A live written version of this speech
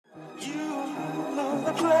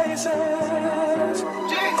the places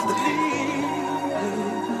that lead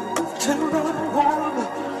to the warm,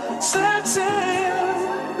 sexy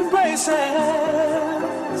embraces.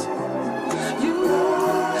 You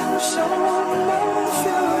show more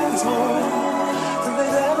feelings more than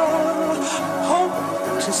they'd ever hope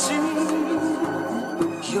to see.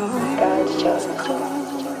 God's chosen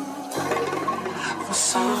for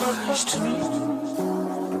so much to me.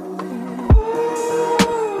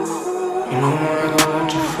 You know I ain't gonna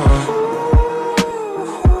let you fall.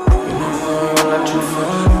 You know I ain't gonna let you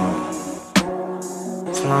fall.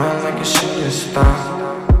 Flying like a shooting star.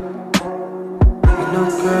 You know,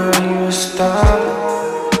 girl, you a star.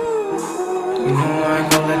 You know I ain't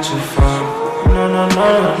gonna let you fall. No, no, no,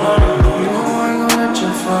 no, no, no. You know I ain't gonna let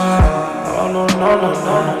you fall. Oh, no, no, no,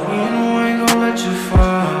 no, no. You know I ain't gonna let you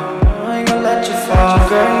fall. I ain't gonna let you fall.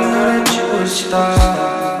 Girl, you know that you a star.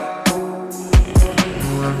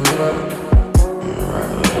 Wrap it up.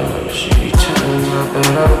 She be chillin', wrap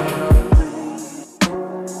it up.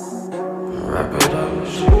 Wrap it up,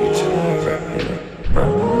 she be chillin', wrap it up.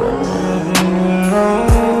 Wrap it up.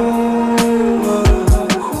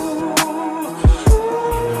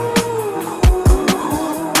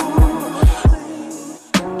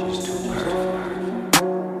 Just too perfect.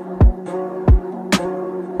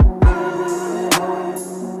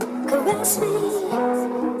 Caress me.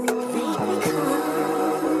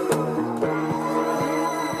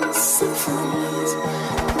 Symphonies,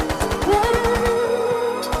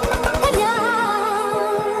 words, and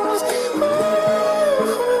yours.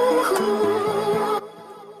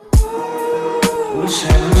 We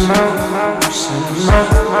send them out, we send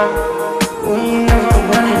them out. We ain't never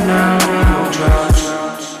running now, ain't no drought.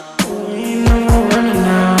 We ain't never running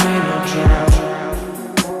now, ain't no drought.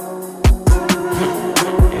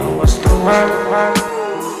 Yo, what's the word?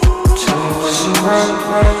 Tell me what's the word?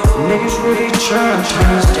 Niggas really tryna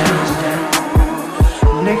turn us down.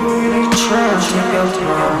 Nigga really tryna take us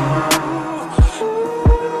down.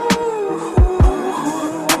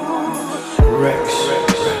 Rex.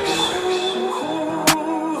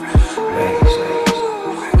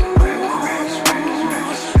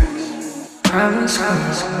 Promise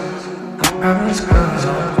girls, I promise girls, I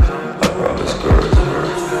promise girls,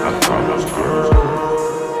 I promise girls.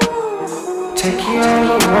 Take you all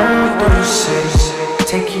the world, what you say?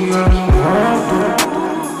 Take you all the